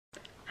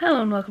Hello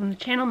and welcome to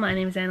the channel. My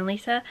name is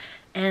Annalisa,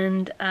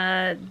 and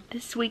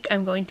this week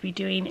I'm going to be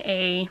doing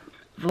a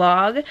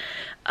vlog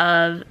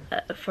of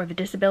for the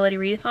Disability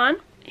Readathon,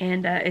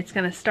 and it's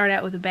going to start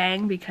out with a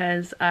bang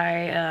because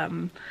I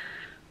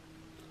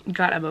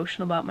got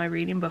emotional about my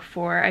reading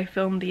before I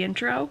filmed the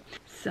intro.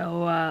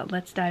 So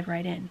let's dive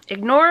right in.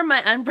 Ignore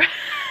my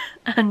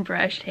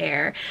unbrushed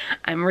hair.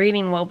 I'm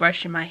reading while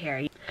brushing my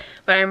hair,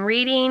 but I'm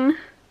reading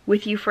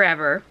With You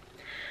Forever,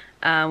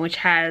 which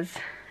has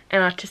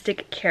an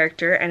autistic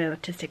character and an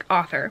autistic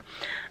author,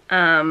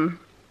 and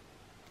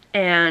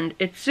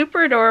it's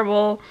super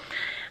adorable.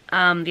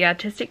 The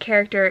autistic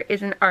character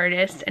is an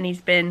artist, and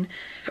he's been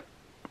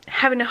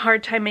having a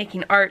hard time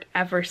making art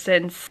ever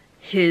since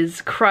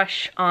his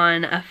crush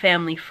on a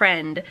family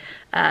friend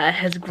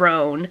has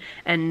grown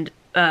and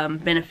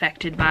been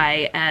affected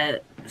by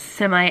a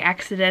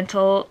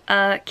semi-accidental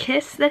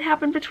kiss that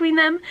happened between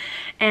them.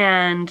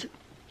 And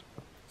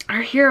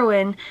our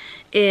heroine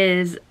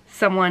is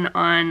someone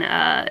on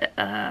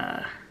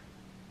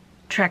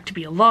track to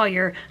be a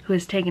lawyer who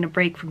has taken a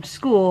break from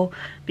school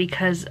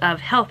because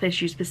of health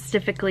issues,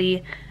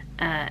 specifically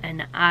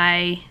an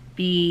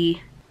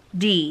IBD,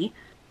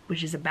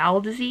 which is a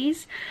bowel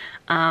disease,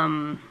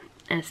 and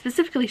it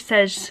specifically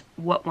says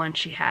what one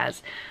she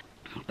has,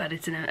 but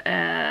it's an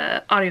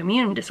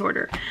autoimmune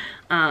disorder.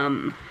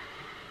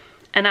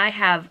 And I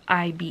have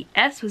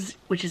IBS,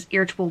 which is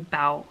irritable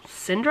bowel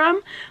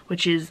syndrome,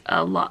 which is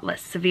a lot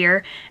less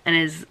severe and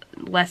is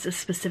less a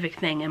specific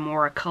thing and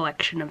more a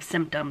collection of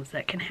symptoms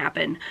that can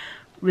happen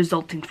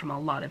resulting from a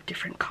lot of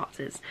different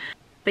causes.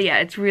 But yeah,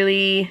 it's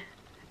really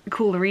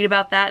cool to read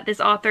about that.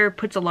 This author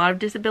puts a lot of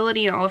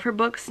disability in all of her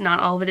books. Not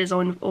all of it is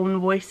own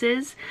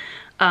voices,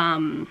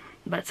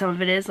 but some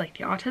of it is, like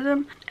the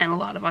autism. And a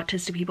lot of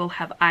autistic people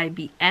have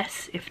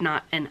IBS, if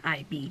not an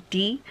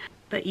IBD.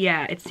 But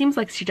yeah, it seems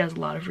like she does a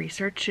lot of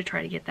research to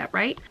try to get that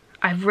right.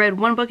 I've read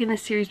one book in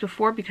this series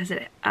before because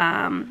it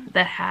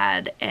that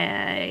had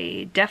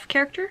a deaf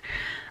character,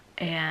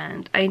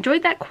 and I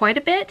enjoyed that quite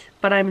a bit,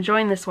 but I'm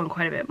enjoying this one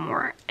quite a bit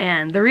more.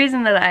 And the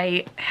reason that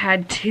I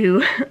had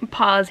to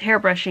pause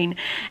hairbrushing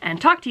and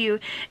talk to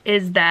you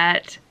is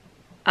that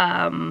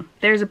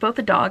there's both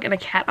a dog and a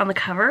cat on the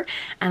cover,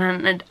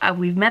 and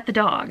we've met the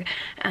dog,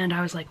 and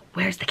I was like,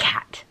 where's the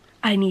cat?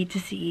 I need to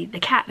see the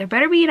cat. There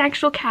better be an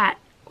actual cat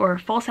or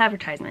false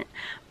advertisement.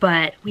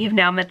 But we have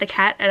now met the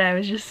cat, and I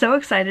was just so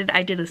excited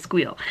I did a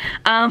squeal.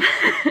 And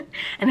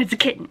it's a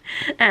kitten,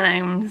 and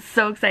I'm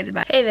so excited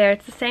about it. Hey there,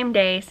 it's the same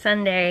day,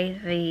 Sunday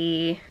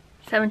the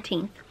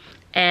 17th,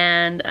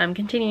 and I'm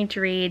continuing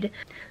to read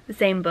the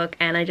same book,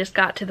 and I just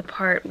got to the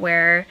part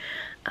where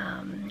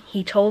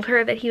he told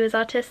her that he was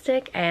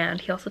autistic,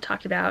 and he also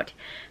talked about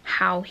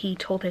how he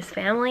told his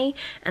family,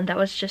 and that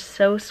was just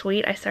so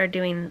sweet. I started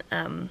doing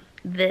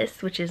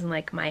this, which is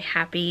like my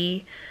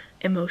happy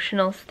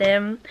emotional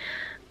stim,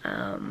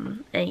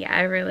 and yeah,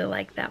 I really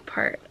liked that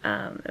part.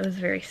 It was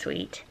very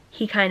sweet.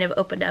 He kind of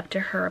opened up to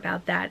her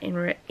about that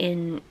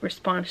in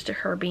response to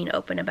her being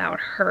open about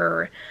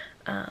her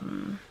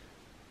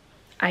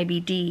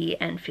IBD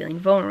and feeling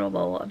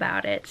vulnerable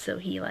about it, so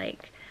he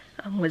like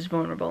was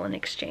vulnerable in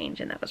exchange,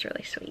 and that was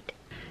really sweet.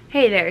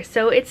 Hey there,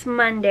 so it's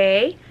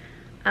Monday.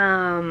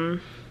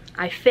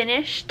 I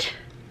finished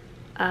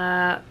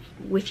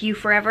With You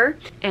Forever,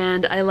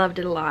 and I loved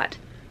it a lot.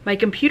 My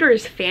computer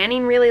is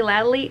fanning really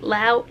loudly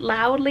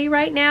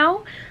right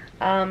now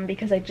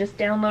because I just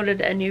downloaded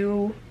a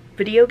new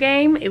video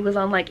game. It was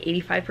on like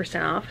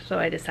 85% off, so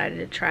I decided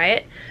to try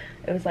it.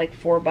 It was like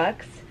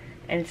 $4,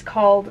 and it's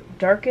called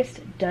Darkest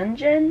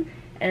Dungeon,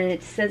 and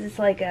it says it's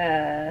like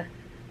a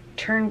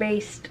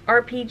turn-based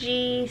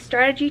RPG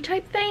strategy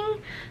type thing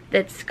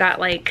that's got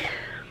like,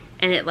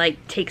 and it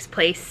like takes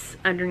place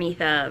underneath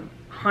a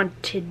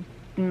haunted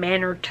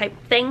manor type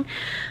thing.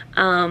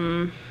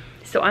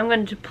 So I'm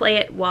going to play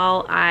it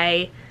while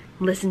I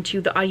listen to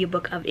the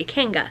audiobook of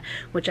Ikenga,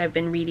 which I've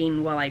been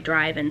reading while I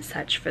drive and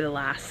such for the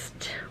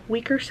last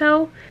week or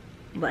so.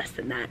 Less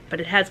than that,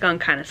 but it has gone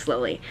kind of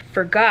slowly.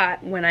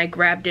 Forgot when I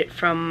grabbed it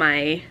from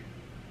my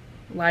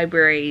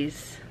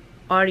library's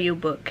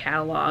audiobook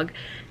catalog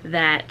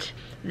that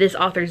this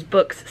author's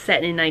books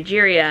set in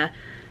Nigeria,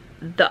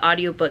 the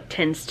audiobook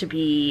tends to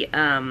be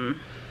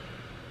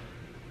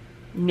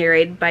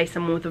narrated by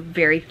someone with a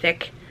very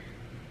thick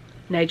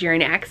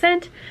Nigerian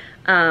accent,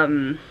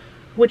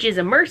 which is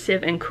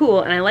immersive and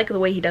cool, and I like the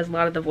way he does a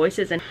lot of the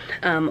voices. And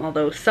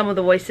although some of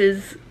the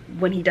voices,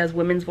 when he does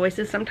women's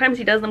voices, sometimes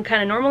he does them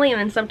kind of normally, and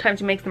then sometimes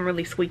he makes them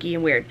really squeaky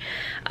and weird.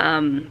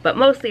 But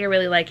mostly I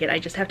really like it. I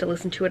just have to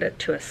listen to it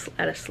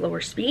at a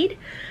slower speed,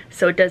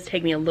 so it does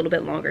take me a little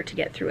bit longer to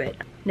get through it.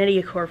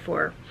 Nnedi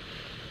Okorafor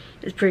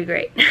is pretty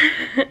great.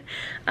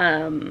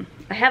 I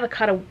have a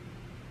Kata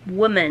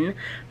Woman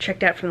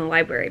checked out from the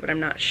library, but I'm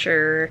not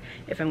sure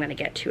if I'm going to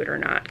get to it or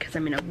not because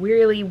I'm in a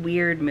really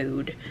weird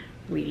mood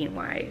reading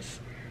wise.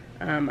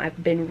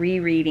 I've been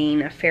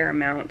rereading a fair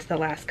amount the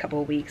last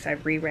couple of weeks.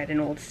 I've reread an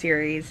old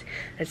series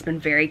that's been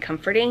very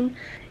comforting,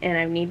 and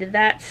I've needed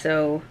that,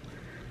 so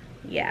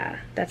yeah,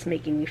 that's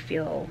making me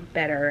feel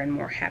better and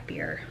more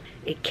happier.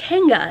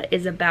 Ikenga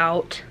is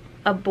about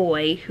a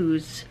boy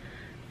whose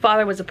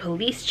father was a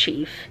police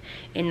chief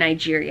in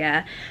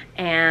Nigeria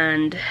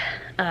and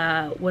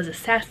was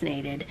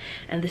assassinated,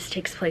 and this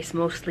takes place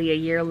mostly a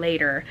year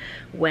later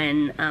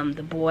when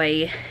the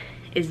boy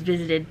is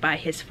visited by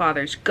his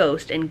father's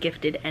ghost and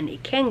gifted an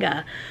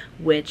Ikenga,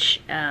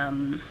 which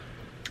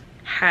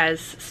has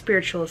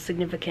spiritual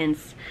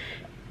significance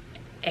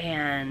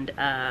and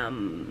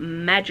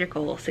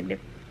magical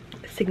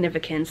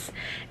significance,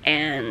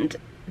 and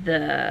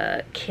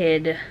the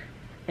kid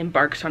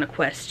embarks on a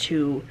quest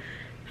to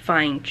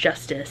find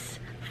justice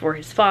for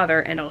his father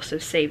and also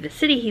save the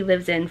city he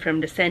lives in from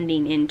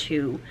descending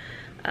into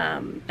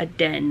a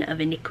den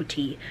of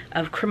iniquity,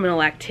 of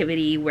criminal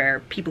activity where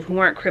people who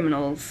aren't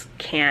criminals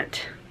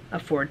can't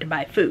afford to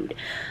buy food.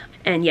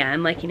 And yeah,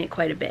 I'm liking it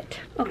quite a bit.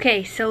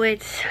 Okay, so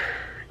it's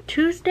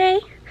Tuesday,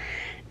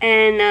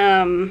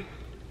 and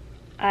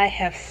I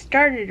have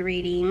started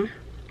reading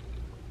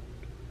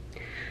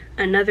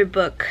another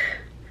book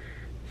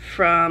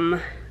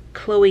from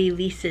Chloe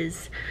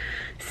Lisa's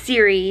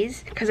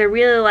series because I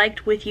really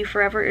liked With You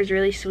Forever. It was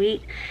really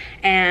sweet,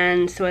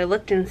 and so I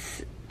looked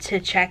to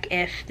check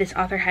if this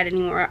author had any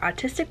more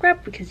autistic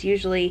rep, because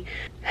usually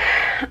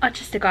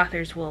autistic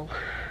authors will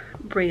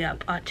bring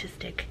up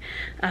autistic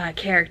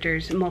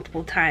characters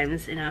multiple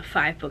times in a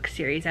 5-book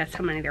series. That's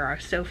how many there are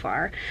so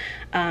far.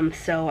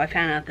 So I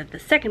found out that the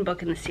second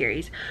book in the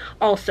series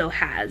also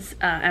has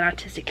an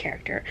autistic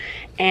character,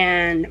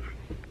 and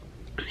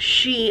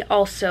she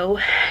also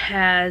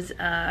has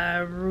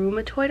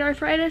rheumatoid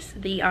arthritis,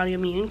 the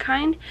autoimmune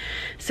kind.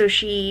 So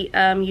she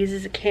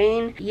uses a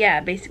cane.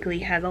 Yeah, basically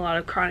has a lot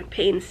of chronic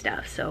pain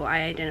stuff, so I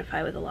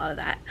identify with a lot of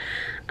that.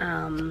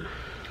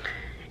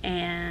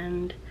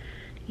 And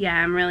yeah,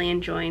 I'm really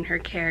enjoying her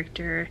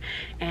character,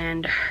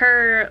 and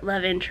her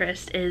love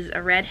interest is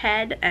a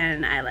redhead,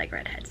 and I like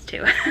redheads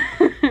too.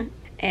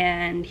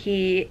 And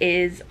he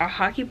is a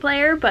hockey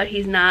player, but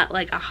he's not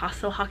like a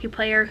hostile hockey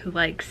player who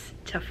likes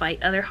to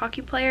fight other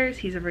hockey players.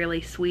 He's a really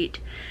sweet,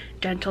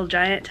 gentle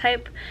giant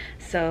type,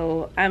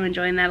 so I'm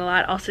enjoying that a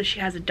lot. Also, she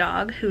has a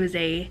dog who is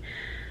a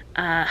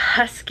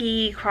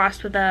husky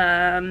crossed with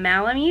a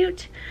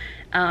Malamute,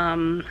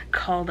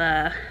 called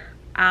a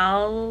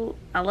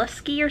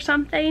Alusky or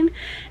something,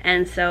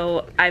 and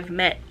so I've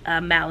met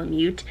a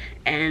Malamute,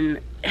 and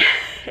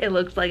it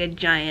looks like a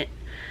giant,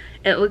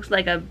 it looks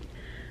like a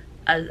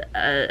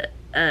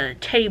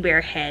teddy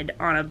bear head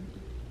on a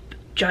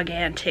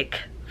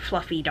gigantic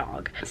fluffy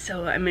dog.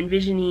 So I'm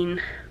envisioning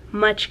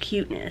much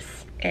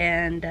cuteness,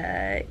 and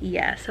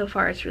yeah, so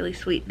far it's really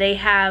sweet. They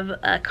have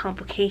a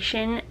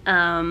complication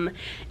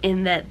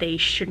in that they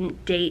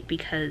shouldn't date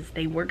because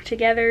they work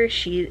together.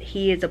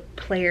 He is a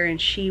player and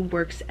she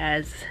works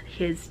as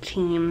his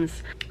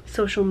team's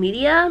social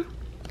media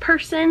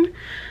person.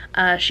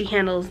 She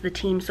handles the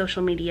team's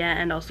social media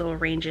and also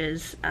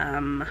arranges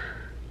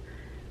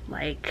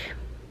like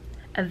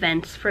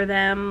events for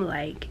them,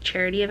 like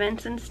charity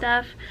events and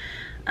stuff,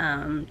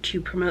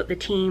 to promote the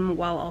team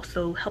while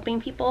also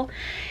helping people.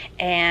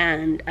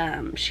 And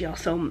she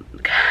also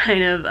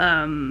kind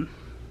of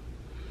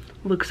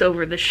looks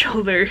over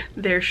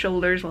their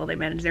shoulders while they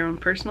manage their own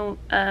personal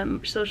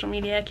social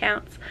media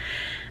accounts.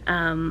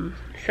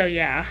 So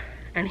yeah,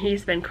 and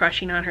he's been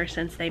crushing on her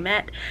since they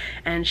met,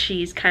 and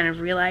she's kind of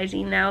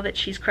realizing now that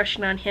she's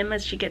crushing on him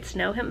as she gets to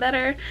know him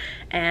better.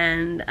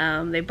 And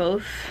they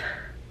both,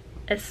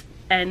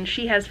 and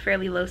she has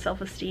fairly low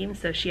self-esteem,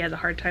 so she has a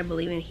hard time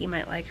believing he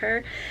might like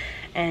her,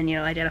 and you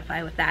know,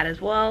 identify with that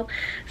as well.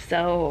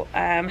 So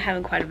I'm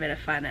having quite a bit of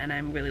fun, and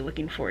I'm really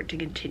looking forward to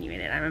continuing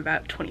it. I'm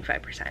about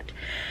 25%.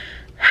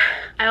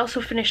 I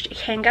also finished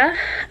Ikenga,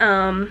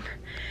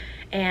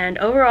 and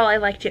overall I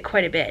liked it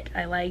quite a bit.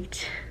 I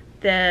liked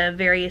the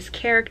various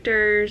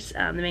characters.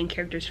 The main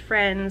character's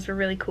friends were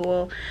really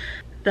cool.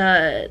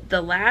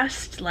 The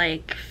last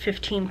like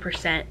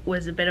 15%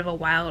 was a bit of a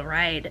wild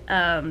ride.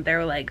 There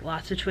were like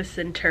lots of twists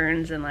and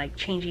turns and like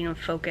changing of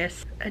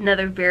focus.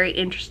 Another very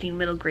interesting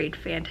middle grade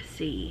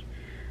fantasy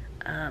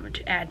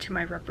to add to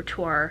my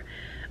repertoire.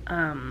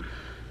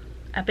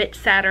 A bit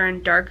sadder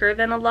and darker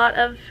than a lot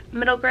of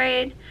middle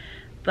grade,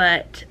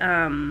 but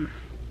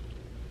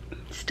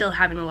still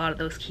having a lot of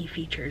those key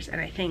features. And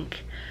I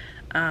think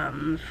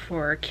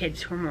for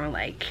kids who are more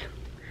like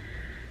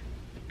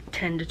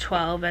 10 to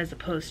 12 as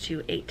opposed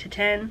to 8 to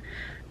 10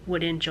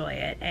 would enjoy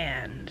it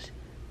and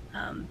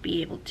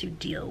be able to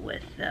deal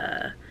with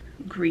the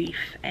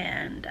grief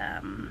and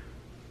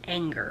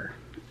anger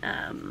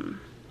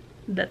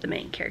that the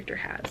main character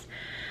has,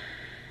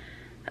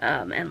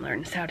 and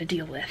learns how to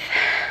deal with.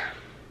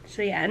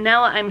 So yeah,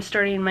 now I'm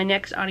starting, my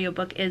next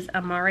audiobook is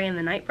Amari and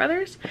the Night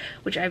Brothers,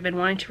 which I've been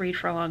wanting to read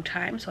for a long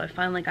time, so I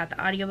finally got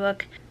the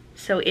audiobook.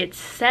 So it's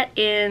set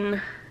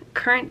in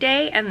current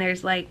day, and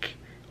there's like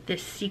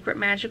this secret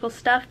magical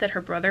stuff that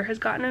her brother has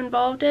gotten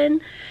involved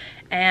in,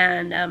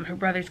 and her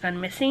brother's gone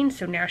missing,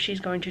 so now she's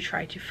going to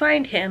try to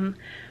find him,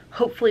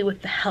 hopefully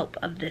with the help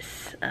of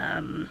this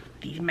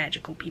these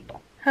magical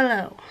people.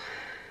 Hello,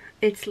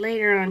 it's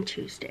later on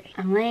Tuesday.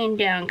 I'm laying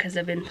down because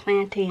I've been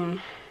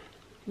planting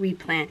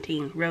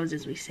replanting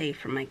roses we saved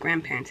from my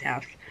grandparents'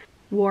 house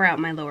wore out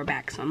my lower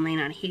back, so I'm laying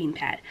on a heating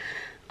pad.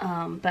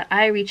 But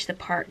I reached the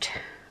part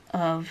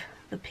of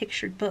the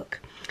pictured book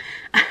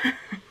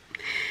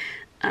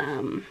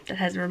that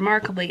has a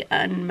remarkably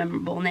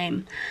unmemorable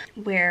name,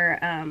 where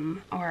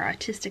our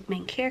autistic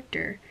main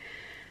character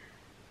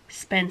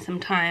spends some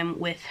time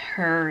with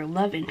her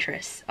love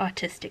interest's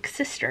autistic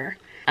sister.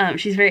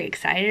 She's very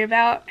excited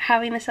about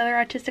having this other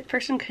autistic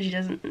person because she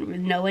doesn't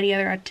know any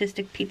other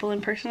autistic people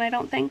in person, I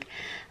don't think.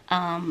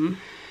 And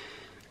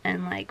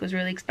like was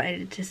really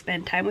excited to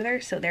spend time with her,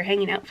 so they're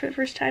hanging out for the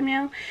first time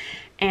now.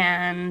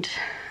 And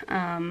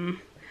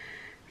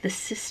the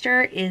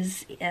sister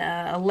is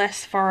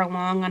less far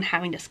along on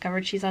having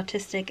discovered she's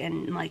autistic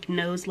and like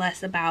knows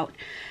less about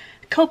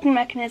coping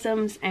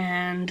mechanisms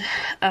and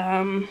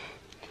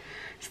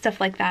stuff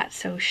like that,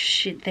 so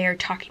they're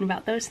talking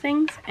about those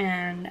things,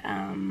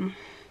 and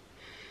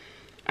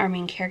our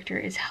main character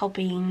is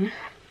helping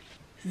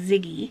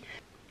Ziggy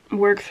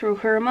work through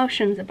her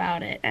emotions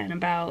about it, and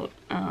about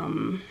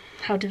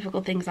how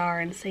difficult things are,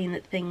 and saying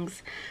that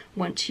things,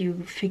 once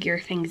you figure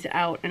things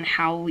out and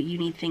how you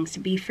need things to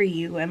be for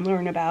you and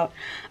learn about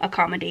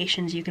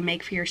accommodations you can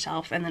make for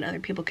yourself and that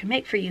other people can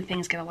make for you,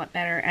 things get a lot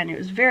better. And it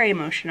was very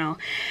emotional,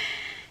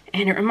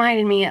 and it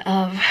reminded me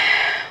of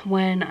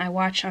when I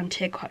watched on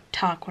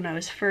TikTok when I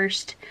was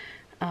first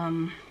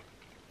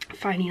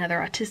finding other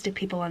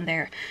autistic on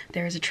there.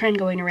 There was a trend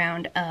going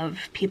around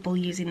of people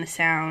using the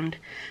sound,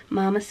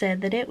 "Mama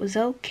said that it was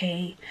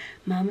okay,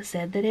 Mama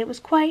said that it was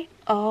quite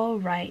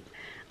alright,"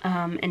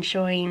 and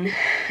showing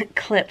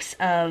clips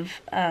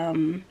of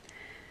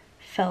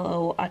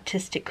fellow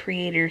autistic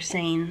creators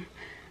saying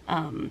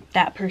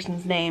that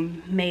person's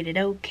name made it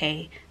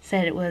okay,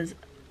 said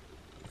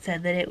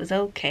that it was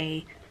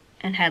okay,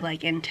 and had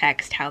like in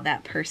text how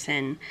that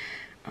person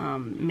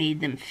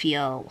made them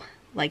feel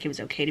like it was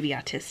okay to be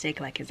autistic,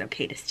 like it's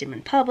okay to stim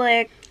in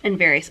public, and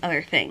various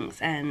other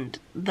things. And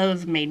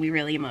those made me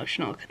really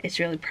emotional. It's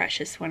really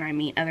precious when I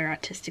meet other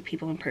autistic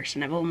people in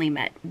person. I've only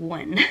met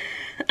one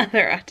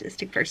other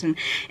autistic person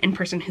in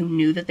person who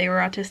knew that they were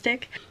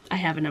autistic. I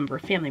have a number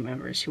of family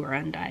members who are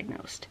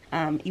undiagnosed.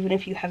 Even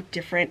if you have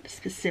different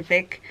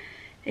specific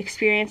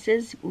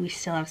experiences, we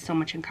still have so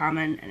much in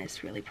common, and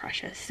it's really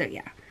precious. So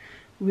yeah,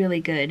 really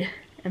good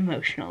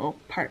emotional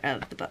part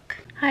of the book.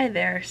 Hi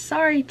there,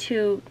 sorry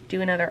to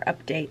do another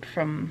update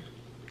from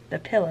the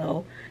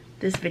pillow.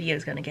 This video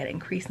is going to get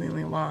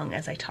increasingly long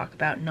as I talk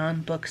about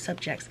non-book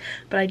subjects,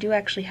 but I do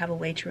actually have a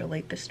way to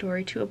relate the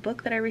story to a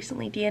book that I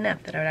recently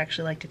DNF'd that I would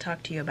actually like to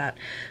talk to you about.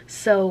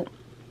 So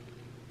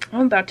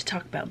I'm about to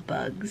talk about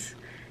bugs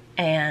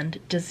and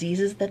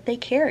diseases that they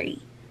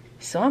carry.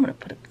 So I'm going to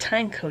put a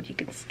time code you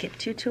can skip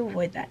to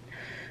avoid that.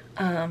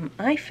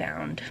 I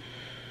found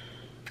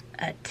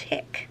a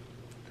tick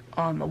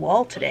on the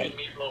wall today.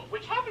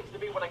 Which happens to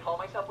be what I call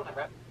myself when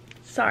I'm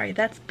Sorry,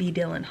 that's B.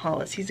 Dylan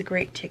Hollis. He's a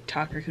great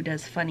TikToker who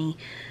does funny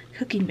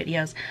cooking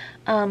videos.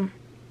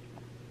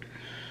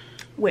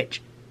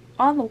 Which,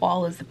 on the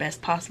wall is the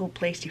best possible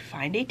place to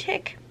find a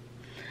tick.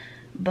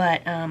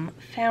 But,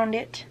 found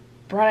it,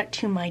 brought it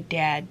to my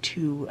dad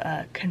to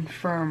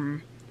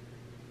confirm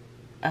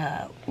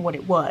what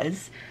it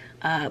was,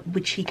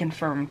 which he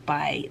confirmed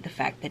by the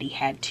fact that he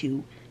had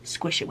to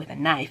squish it with a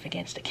knife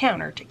against a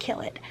counter to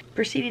kill it.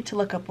 Proceeded to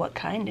look up what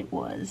kind it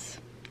was.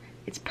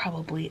 It's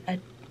probably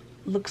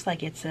looks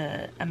like it's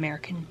a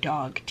American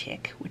dog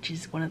tick, which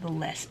is one of the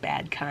less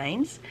bad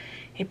kinds.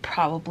 It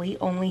probably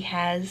only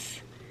has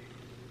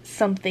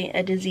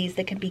a disease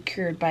that can be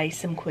cured by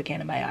some quick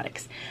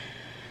antibiotics.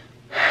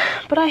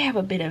 But I have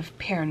a bit of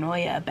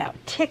paranoia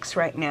about ticks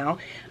right now.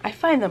 I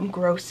find them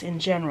gross in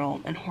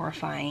general and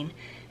horrifying,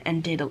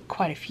 and did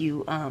quite a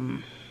few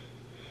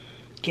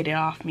get it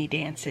off me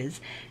dances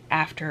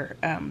after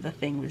the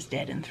thing was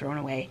dead and thrown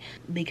away,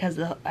 because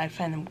I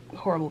find them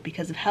horrible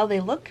because of how they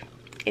look.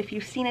 If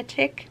you've seen a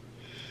tick,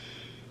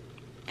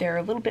 they're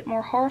a little bit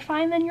more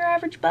horrifying than your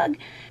average bug.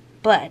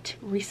 But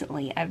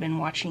recently I've been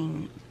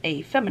watching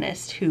a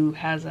feminist who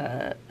has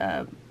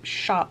a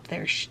shop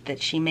there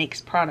that she makes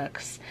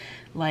products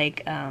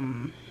like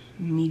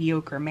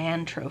mediocre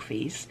man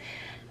trophies,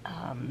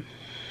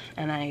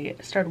 and I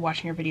started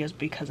watching her videos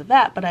because of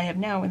that. But I have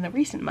now, in the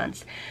recent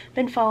months,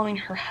 been following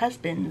her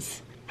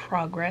husband's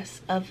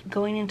progress of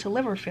going into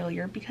liver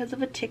failure because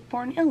of a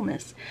tick-borne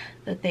illness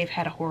that they've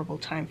had a horrible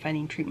time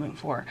finding treatment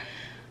for,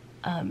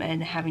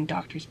 and having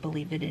doctors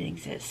believe that it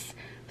exists.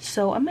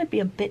 So I might be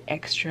a bit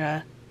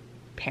extra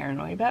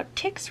paranoid about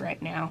ticks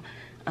right now,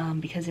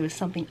 because it was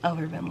something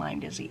other than Lyme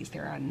disease.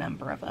 There are a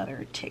number of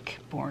other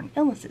tick-borne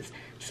illnesses.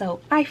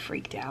 So I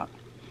freaked out.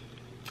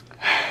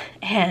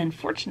 And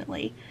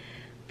fortunately,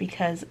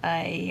 because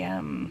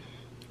I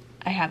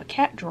have a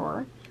cat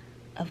drawer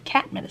of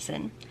cat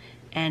medicine,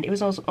 and it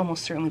was also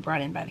almost certainly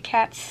brought in by the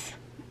cats.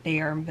 They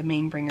are the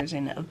main bringers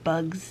in of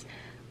bugs,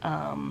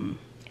 and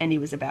it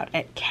was about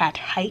at cat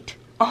height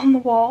on the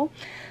wall.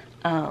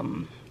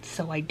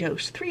 So I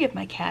dosed 3 of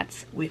my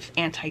cats with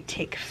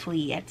anti-tick,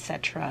 flea,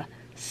 etc.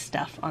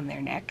 stuff on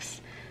their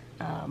necks.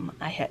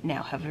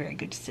 now have a very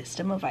good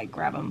system of I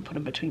grab them, put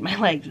them between my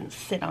legs, and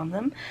sit on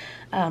them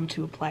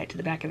to apply it to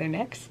the back of their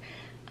necks.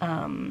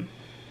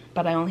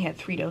 But I only had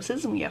 3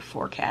 doses, and we have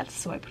 4 cats,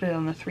 so I put it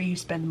on the 3 who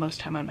spend the most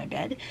time on my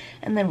bed,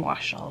 and then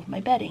wash all of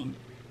my bedding.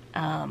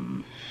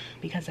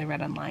 Because I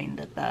read online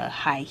that the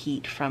high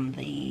heat from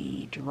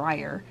the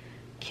dryer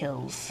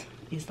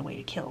is the way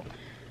to kill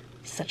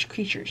such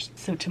creatures.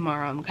 So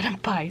tomorrow I'm gonna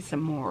buy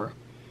some more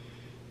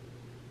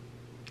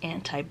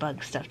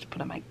anti-bug stuff to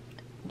put on my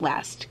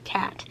last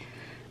cat.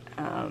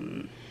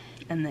 And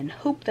then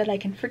hope that I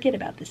can forget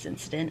about this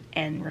incident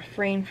and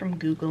refrain from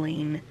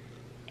Googling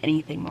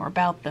anything more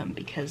about them,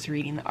 because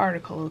reading the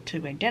article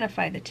to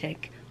identify the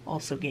tick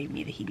also gave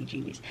me the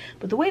heebie-jeebies.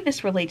 But the way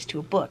this relates to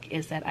a book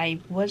is that I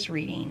was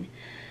reading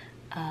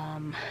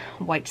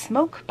White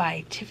Smoke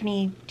by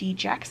Tiffany D.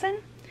 Jackson,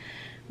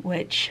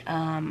 which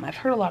I've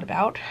heard a lot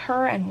about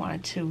her and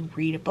wanted to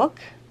read a book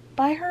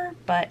by her,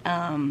 but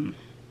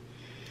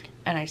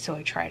so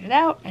I tried it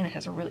out, and it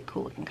has a really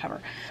cool looking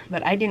cover.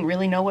 But I didn't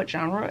really know what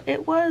genre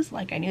it was.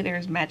 Like, I knew there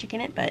was magic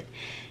in it, but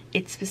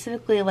it's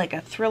specifically like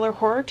a thriller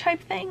horror type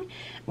thing,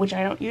 which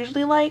I don't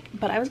usually like,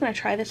 but I was going to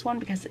try this one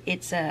because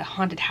it's a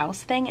haunted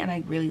house thing, and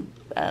I really,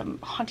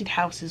 haunted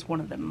house is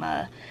one of them,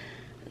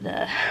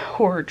 the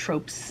horror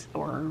tropes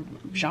or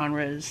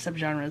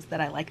subgenres that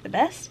I like the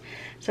best.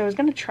 So I was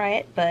going to try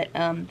it, but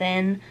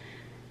then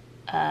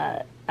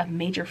a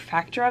major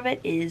factor of it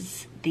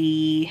is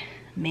the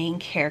main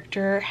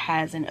character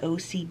has an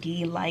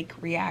OCD-like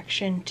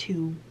reaction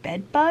to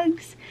bed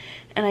bugs,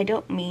 and I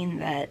don't mean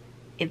that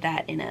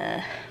in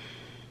a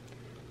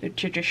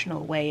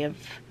traditional way of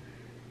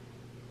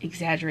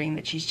exaggerating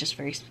that she's just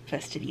very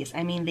fastidious.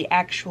 I mean the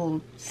actual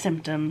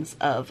symptoms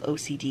of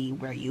OCD,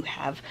 where you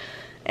have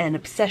an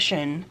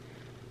obsession,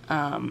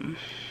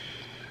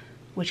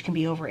 which can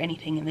be over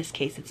anything. In this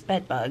case, it's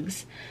bed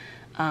bugs,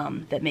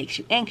 that makes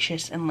you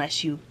anxious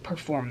unless you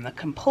perform the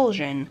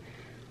compulsion,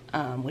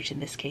 which in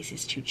this case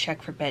is to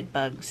check for bed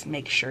bugs,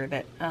 make sure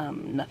that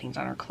nothing's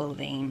on her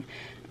clothing,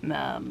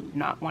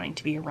 not wanting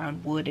to be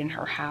around wood in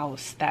her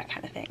house, that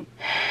kind of thing.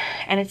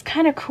 And it's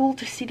kind of cool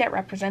to see that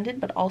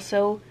represented, but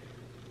also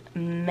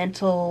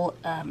mental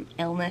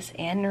illness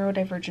and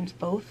neurodivergence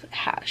both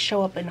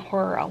show up in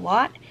horror a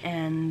lot,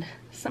 and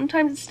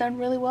sometimes it's done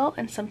really well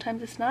and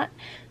sometimes it's not.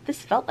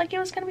 This felt like it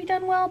was going to be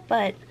done well,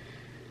 but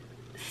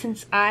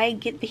since I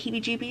get the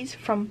heebie-jeebies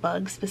from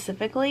bugs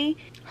specifically,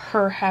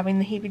 her having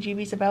the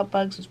heebie-jeebies about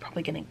bugs was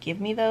probably going to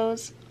give me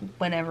those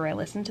whenever I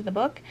listen to the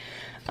book.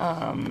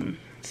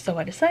 So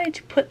I decided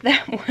to put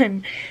that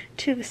one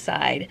to the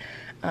side.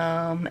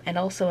 And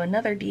also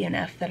another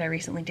DNF that I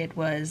recently did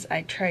was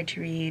I tried to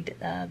read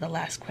The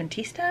Last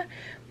Quintista,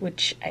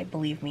 which I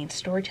believe means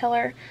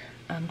storyteller,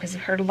 because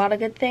I've heard a lot of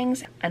good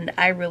things, and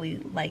I really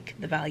like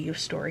the value of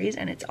stories,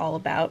 and it's all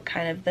about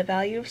kind of the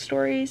value of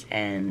stories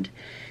and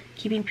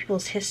keeping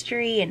people's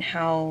history, and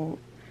how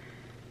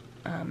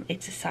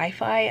it's a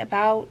sci-fi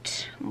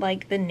about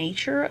like the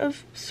nature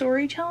of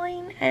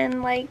storytelling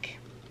and like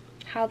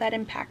how that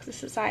impacts the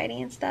society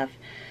and stuff.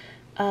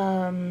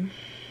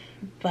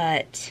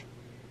 But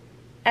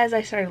as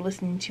I started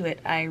listening to it,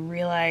 I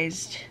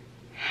realized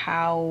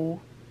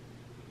how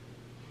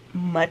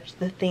much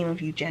the theme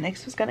of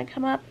eugenics was going to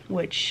come up,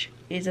 which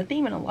is a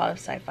theme in a lot of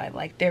sci-fi.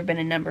 Like, there have been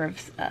a number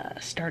of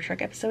Star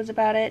Trek episodes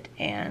about it,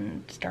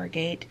 and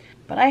Stargate,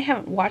 but I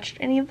haven't watched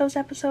any of those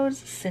episodes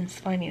since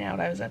finding out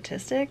I was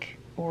autistic,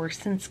 or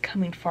since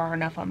coming far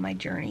enough on my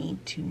journey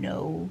to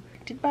know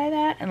by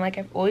that. And like,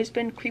 I've always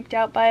been creeped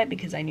out by it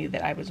because I knew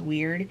that I was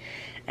weird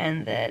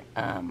and that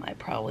I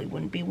probably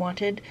wouldn't be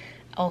wanted.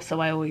 Also,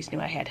 I always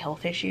knew I had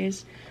health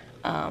issues,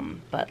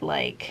 but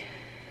like,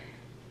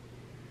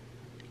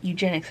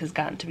 eugenics has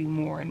gotten to be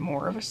more and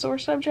more of a sore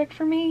subject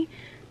for me,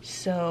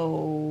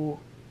 so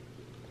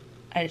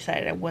I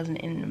decided I wasn't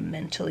in a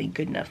mentally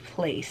good enough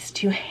place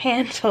to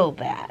handle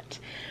that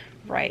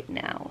right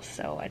now.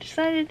 So I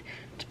decided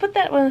to put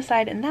that one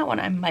aside, and that one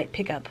I might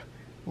pick up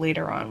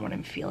later on when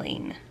I'm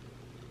feeling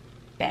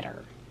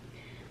better.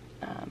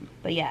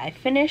 But yeah, I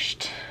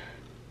finished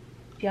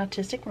The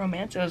Autistic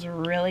Romance. It was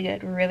really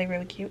good, really,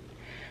 really cute.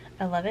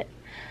 I love it.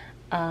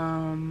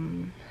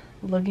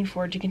 Looking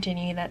forward to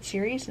continuing that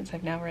series since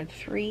I've now read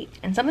 3.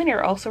 And something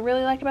I also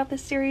really like about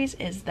this series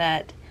is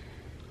that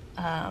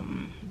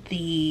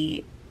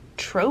the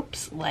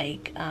tropes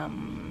like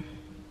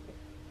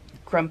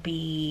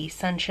grumpy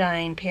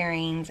sunshine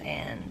pairings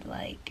and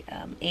like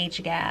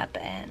age gap,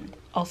 and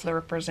also the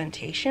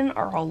representation,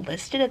 are all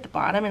listed at the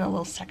bottom in a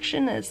little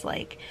section as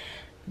like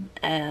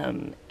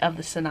of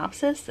the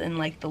synopsis and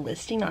like the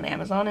listing on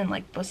Amazon and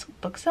like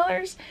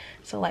booksellers.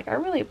 So like, I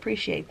really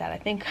appreciate that. I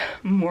think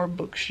more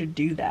books should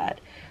do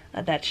that.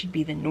 That should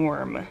be the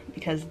norm,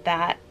 because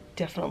that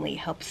definitely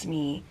helps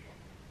me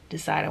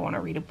decide I want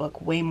to read a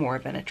book way more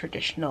than a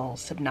traditional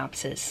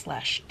synopsis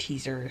 /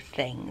 teaser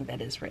thing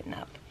that is written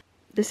up.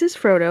 This is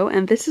Frodo,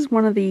 and this is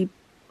one of the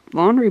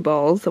laundry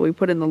balls that we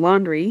put in the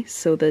laundry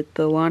so that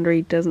the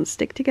laundry doesn't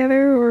stick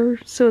together, or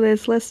so that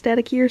it's less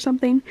staticky or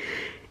something.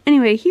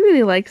 Anyway, he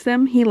really likes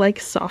them. He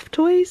likes soft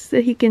toys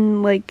that he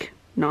can like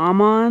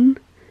nom on.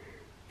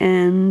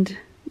 And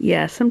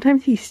yeah,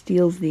 sometimes he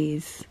steals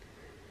these.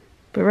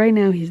 But right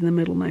now he's in the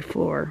middle of my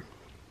floor.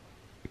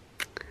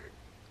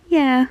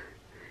 Yeah,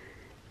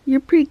 you're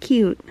pretty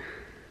cute.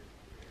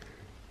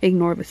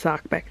 Ignore the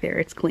sock back there,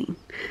 it's clean.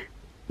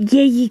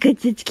 Yeah, you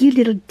got such cute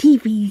little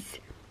teepees.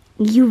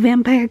 You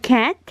vampire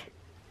cat?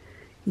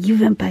 You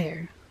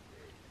vampire.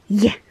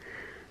 Yeah.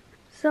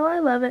 So I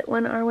love it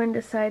when Arwen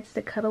decides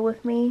to cuddle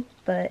with me,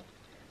 but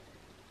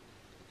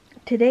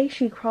today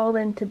she crawled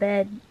into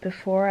bed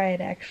before I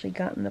had actually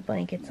gotten the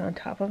blankets on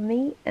top of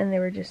me, and they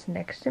were just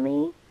next to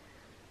me.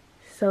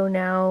 So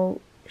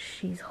now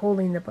she's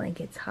holding the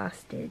blankets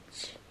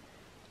hostage.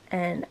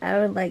 And I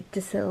would like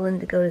to settle in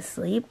to go to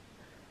sleep,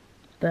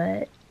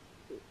 but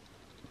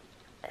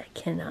I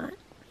cannot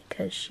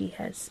because she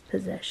has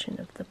possession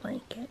of the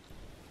blanket.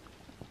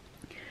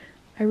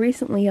 I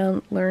recently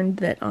learned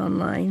that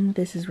online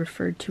this is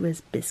referred to as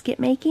biscuit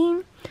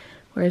making,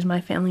 whereas my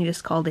family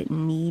just called it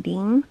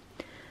kneading,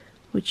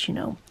 which, you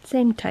know,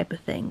 same type of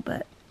thing,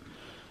 but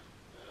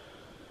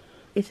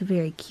it's a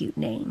very cute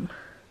name,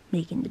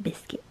 making the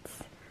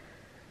biscuits.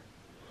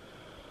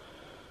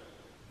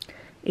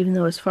 Even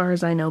though, as far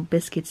as I know,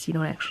 biscuits, you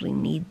don't actually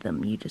knead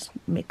them, you just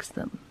mix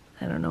them.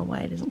 I don't know why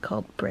it isn't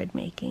called bread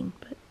making,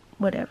 but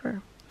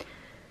whatever.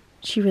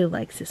 She really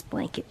likes this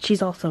blanket.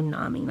 She's also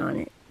nomming on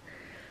it.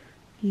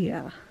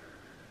 Yeah.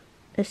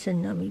 It's a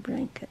nummy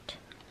blanket.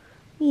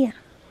 Yeah.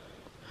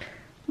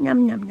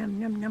 Num num num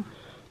num num.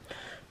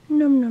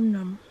 Num num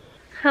num.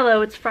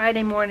 Hello, it's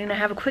Friday morning. I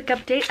have a quick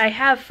update. I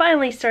have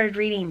finally started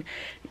reading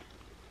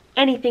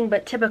Anything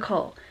But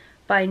Typical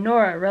by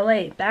Nora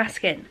Relay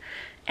Baskin.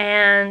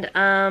 And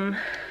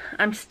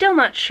I'm still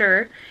not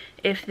sure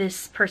if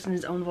this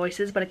person's own voice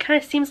is, but it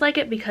kind of seems like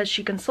it because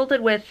she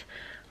consulted with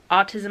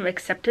autism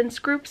acceptance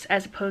groups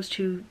as opposed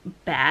to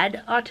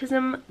bad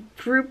autism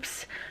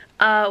groups.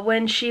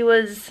 When she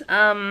was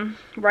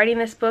writing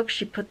this book,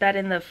 she put that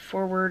in the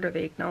foreword or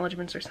the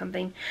acknowledgements or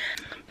something.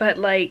 But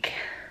like,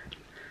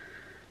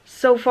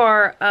 so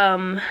far,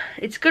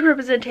 it's good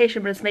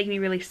representation, but it's making me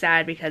really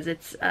sad because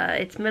it's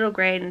middle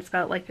grade and it's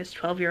about like this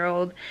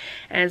 12-year-old,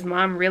 and his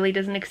mom really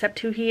doesn't accept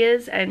who he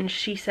is, and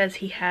she says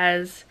he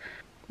has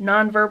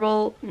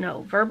verbal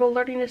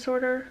learning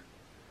disorder.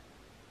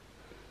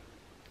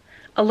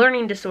 A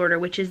learning disorder,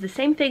 which is the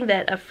same thing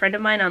that a friend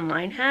of mine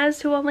online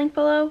has, who I'll link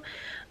below,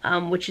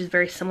 which is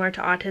very similar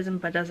to autism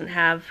but doesn't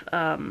have,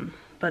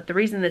 but the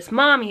reason this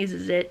mom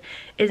uses it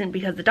isn't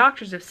because the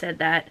doctors have said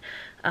that.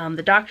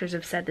 The doctors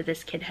have said that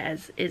this kid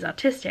is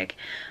autistic,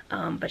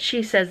 but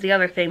she says the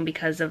other thing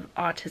because of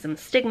autism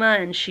stigma,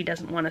 and she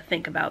doesn't want to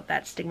think about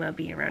that stigma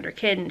being around her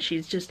kid, and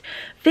she's just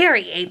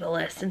very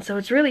ableist, and so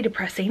it's really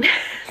depressing.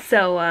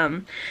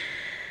 So,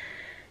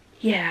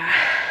 yeah.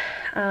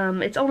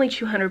 It's only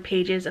 200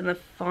 pages and the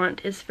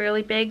font is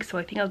fairly big, so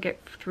I think I'll get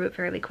through it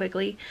fairly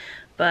quickly.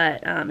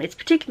 But it's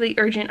particularly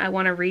urgent. I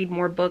want to read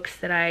more books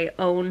that I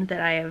own, that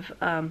I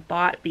have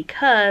bought,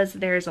 because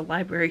there's a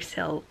library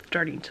sale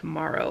starting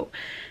tomorrow.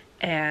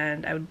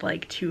 And I would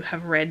like to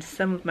have read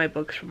some of my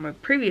books from my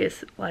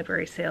previous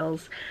library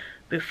sales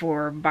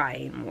before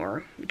buying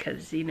more,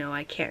 because, you know,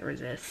 I can't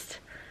resist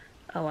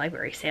a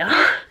library sale.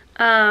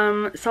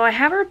 So I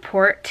have a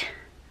report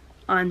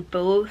on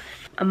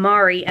both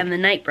Amari and the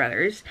Knight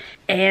brothers,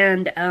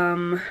 and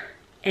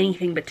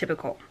Anything But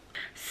Typical.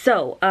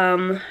 So,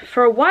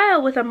 for a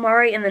while with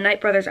Amari and the Knight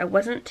brothers, I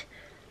wasn't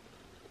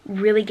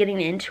really getting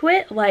into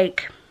it.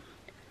 Like,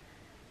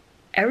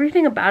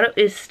 everything about it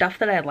is stuff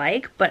that I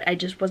like, but I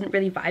just wasn't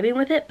really vibing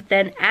with it. But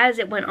then as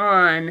it went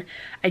on,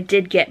 I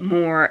did get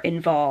more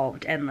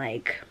involved and,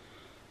 like,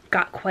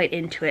 got quite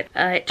into it.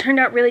 It turned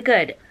out really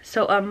good.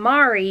 So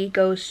Amari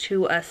goes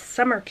to a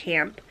summer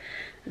camp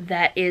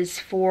that is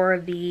for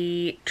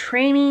the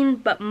training,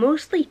 but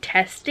mostly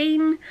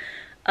testing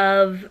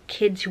of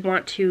kids who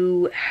want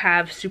to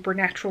have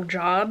supernatural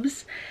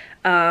jobs.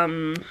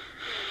 And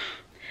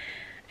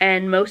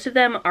most of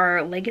them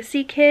are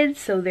legacy kids,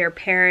 so their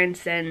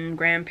parents and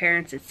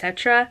grandparents,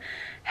 etc.,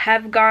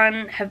 have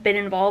been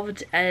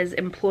involved as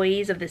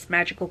employees of this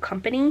magical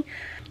company,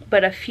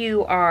 but a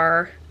few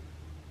are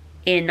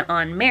in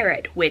on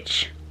merit,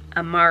 which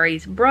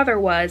Amari's brother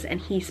was, and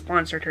he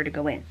sponsored her to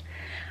go in.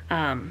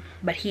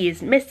 But he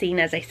is missing,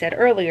 as I said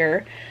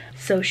earlier,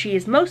 so she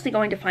is mostly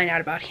going to find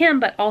out about him,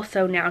 but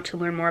also now to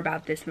learn more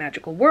about this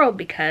magical world,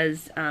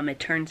 because it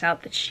turns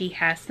out that she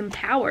has some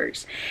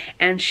powers,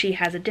 and she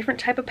has a different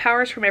type of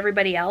powers from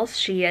everybody else.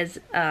 She has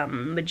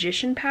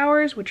magician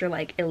powers, which are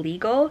like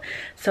illegal,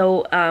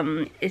 so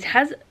it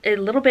has a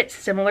little bit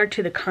similar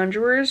to the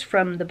conjurers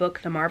from the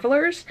book The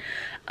Marvelers,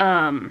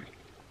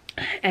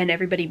 and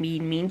everybody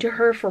being mean to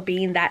her for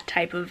being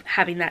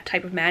having that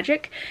type of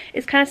magic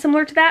is kind of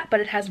similar to that, but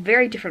it has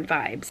very different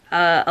vibes.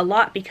 A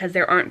lot because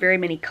there aren't very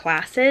many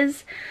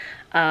classes.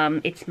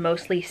 It's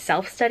mostly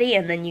self-study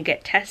and then you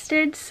get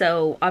tested,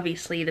 so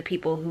obviously the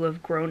people who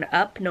have grown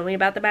up knowing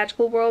about the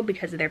magical world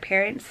because of their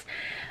parents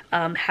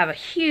have a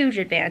huge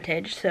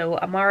advantage. So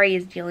Amari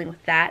is dealing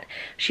with that.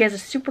 She has a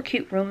super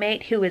cute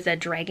roommate who is a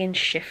dragon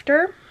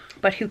shifter,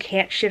 but who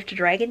can't shift a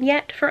dragon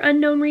yet for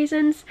unknown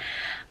reasons.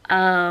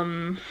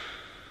 And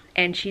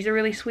she's a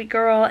really sweet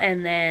girl,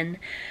 and then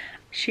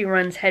she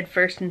runs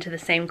headfirst into the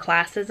same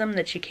classism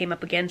that she came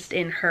up against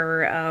in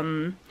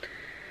her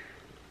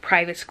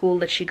private school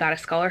that she got a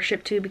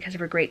scholarship to because of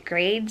her great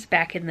grades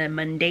back in the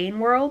mundane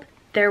world.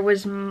 There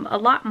was a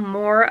lot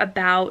more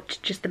about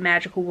just the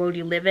magical world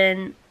you live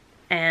in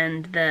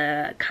and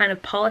the kind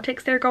of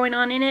politics that are going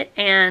on in it,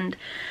 and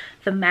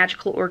the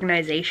magical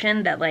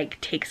organization that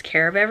like takes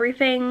care of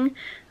everything,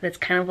 that's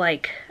kind of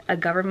like a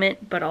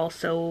government but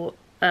also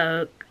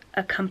a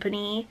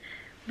company,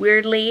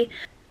 weirdly,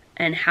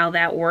 and how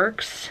that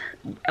works.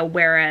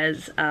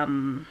 Whereas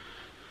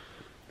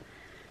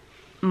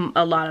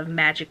a lot of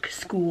magic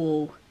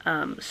school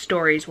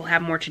stories will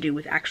have more to do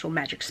with actual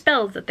magic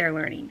spells that they're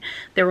learning.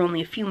 There were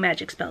only a few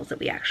magic spells that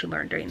we actually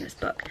learned during this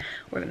book,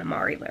 or that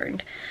Amari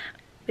learned.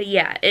 But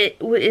yeah, it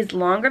is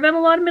longer than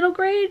a lot of middle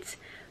grades,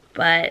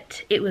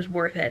 but it was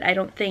worth it. I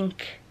don't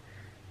think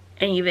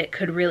any of it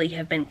could really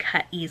have been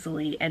cut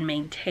easily and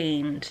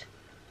maintained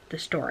the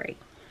story.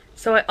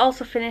 So I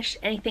also finished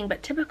Anything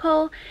But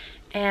Typical,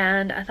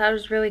 and I thought it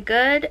was really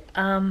good.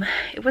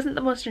 It wasn't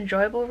the most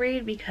enjoyable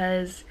read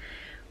because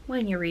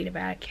when you read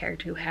about a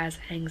character who has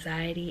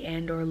anxiety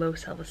and or low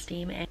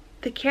self-esteem, and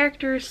the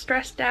character is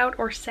stressed out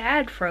or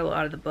sad for a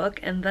lot of the book,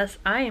 and thus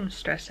I am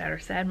stressed out or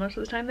sad most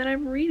of the time that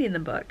I'm reading the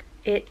book.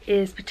 It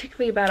is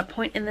particularly about a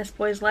point in this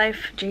boy's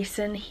life.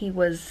 Jason, he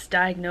was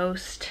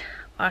diagnosed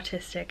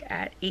autistic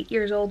at 8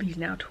 years old. He's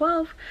now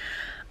 12.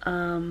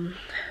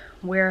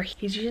 Where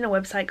he's using a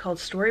website called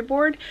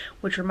Storyboard,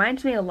 which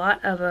reminds me a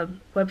lot of a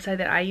website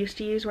that I used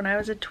to use when I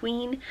was a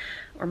tween,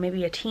 or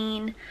maybe a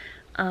teen,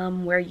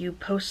 where you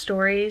post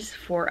stories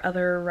for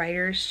other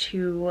writers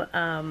to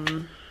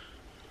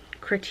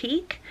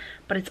critique,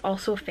 but it's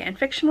also a fan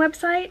fiction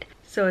website.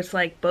 So it's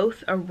like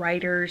both a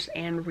writers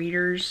and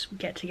readers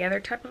get together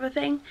type of a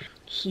thing.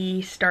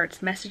 He starts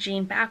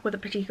messaging back with a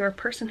particular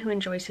person who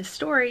enjoys his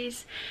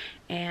stories,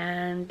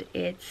 and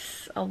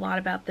it's a lot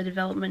about the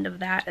development of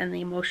that and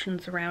the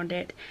emotions around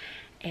it,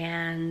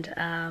 and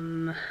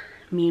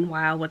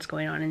meanwhile what's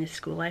going on in his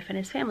school life and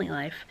his family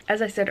life.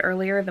 As I said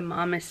earlier, the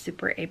mom is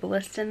super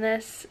ableist in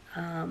this,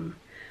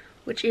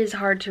 which is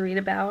hard to read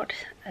about,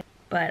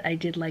 but I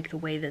did like the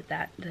way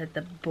that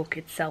the book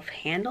itself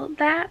handled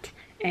that,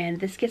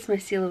 and this gets my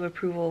seal of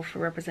approval for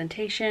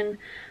representation.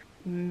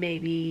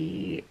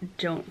 Maybe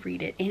don't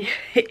read it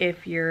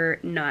if you're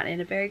not in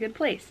a very good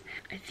place.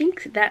 I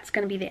think that's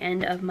going to be the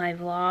end of my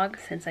vlog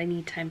since I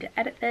need time to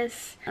edit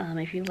this.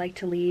 If you'd like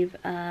to leave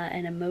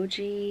an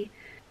emoji.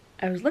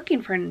 I was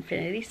looking for an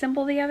infinity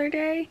symbol the other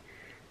day,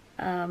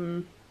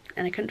 and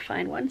I couldn't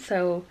find one,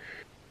 so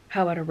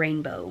how about a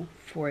rainbow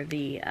for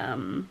the,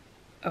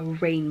 a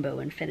rainbow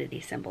infinity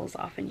symbol is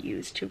often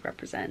used to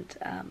represent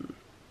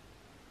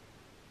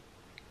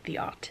the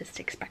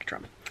autistic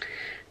spectrum.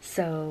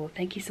 So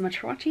thank you so much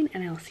for watching,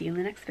 and I will see you in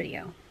the next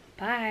video.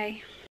 Bye!